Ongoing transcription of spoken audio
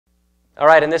All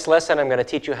right, in this lesson I'm going to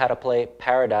teach you how to play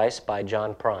Paradise by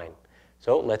John Prine.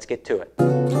 So let's get to it.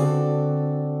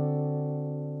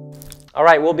 All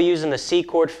right, we'll be using the C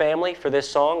chord family for this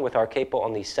song with our capo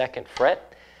on the 2nd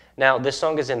fret. Now this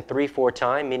song is in 3/4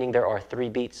 time, meaning there are 3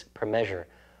 beats per measure.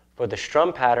 For the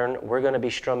strum pattern, we're going to be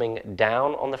strumming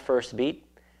down on the 1st beat,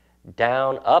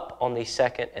 down up on the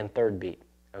 2nd and 3rd beat.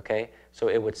 Okay, so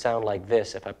it would sound like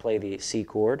this if I play the C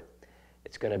chord.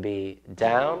 It's going to be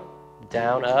down,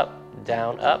 down, up,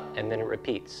 and then it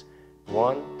repeats.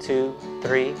 1, 2,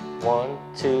 3, 1,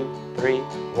 2, 3,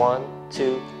 1,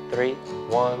 2, 3,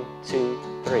 1, 2,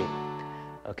 3.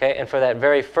 Okay, and for that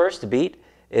very first beat,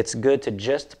 it's good to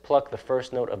just pluck the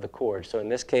first note of the chord. So in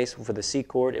this case, for the C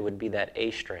chord, it would be that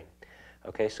A string.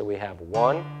 Okay, so we have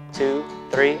 1, 2,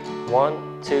 3,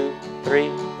 1, 2, 3,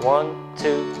 1,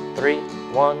 2, 3,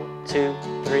 1, 2,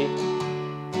 3.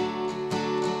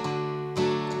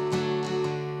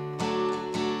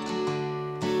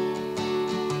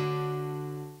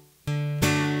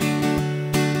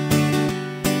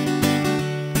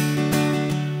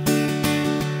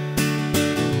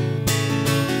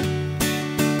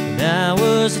 When I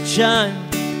was a child,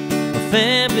 my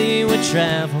family would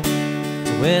travel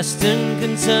to Western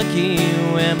Kentucky,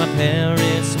 where my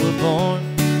parents were born.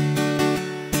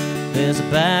 There's a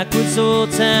backwoods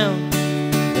old town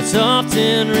that's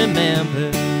often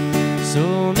remembered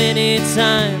so many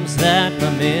times that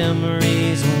my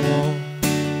memories are worn.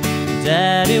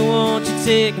 Daddy, won't you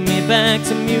take me back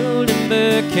to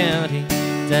Muhlenberg County,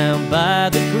 down by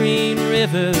the Green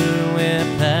River where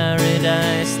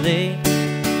paradise lay?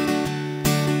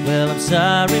 Well, I'm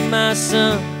sorry, my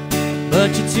son,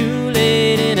 but you're too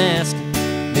late in asking.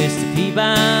 Mr.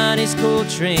 Peabody's coal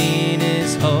train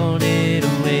is hauled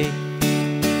away.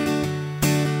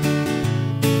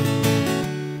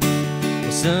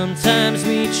 Well, sometimes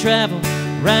we travel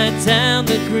right down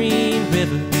the Green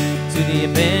River to the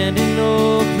abandoned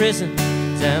old prison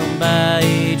down by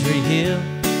Adrie Hill,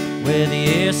 where the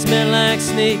air smelled like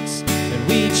snakes and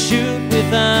we'd shoot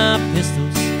with our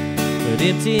pistols, but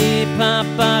empty pop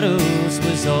bottles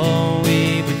was all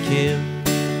we would kill.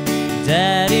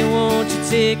 Daddy, won't you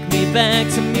take me back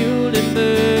to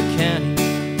Muhlenberg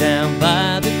County, down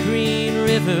by the Green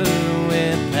River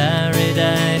where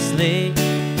paradise lay?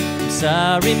 I'm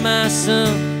sorry, my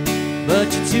son,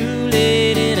 but you're too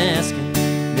late in asking.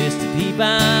 Mr.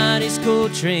 Peabody's coal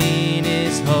train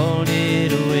is hauled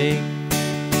away.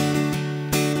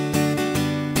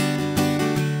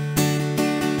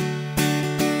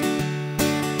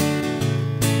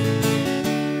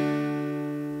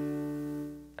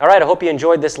 All right, I hope you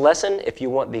enjoyed this lesson. If you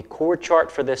want the chord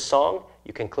chart for this song,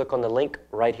 you can click on the link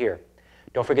right here.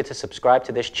 Don't forget to subscribe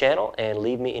to this channel and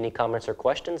leave me any comments or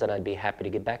questions, and I'd be happy to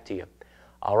get back to you.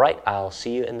 All right, I'll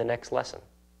see you in the next lesson.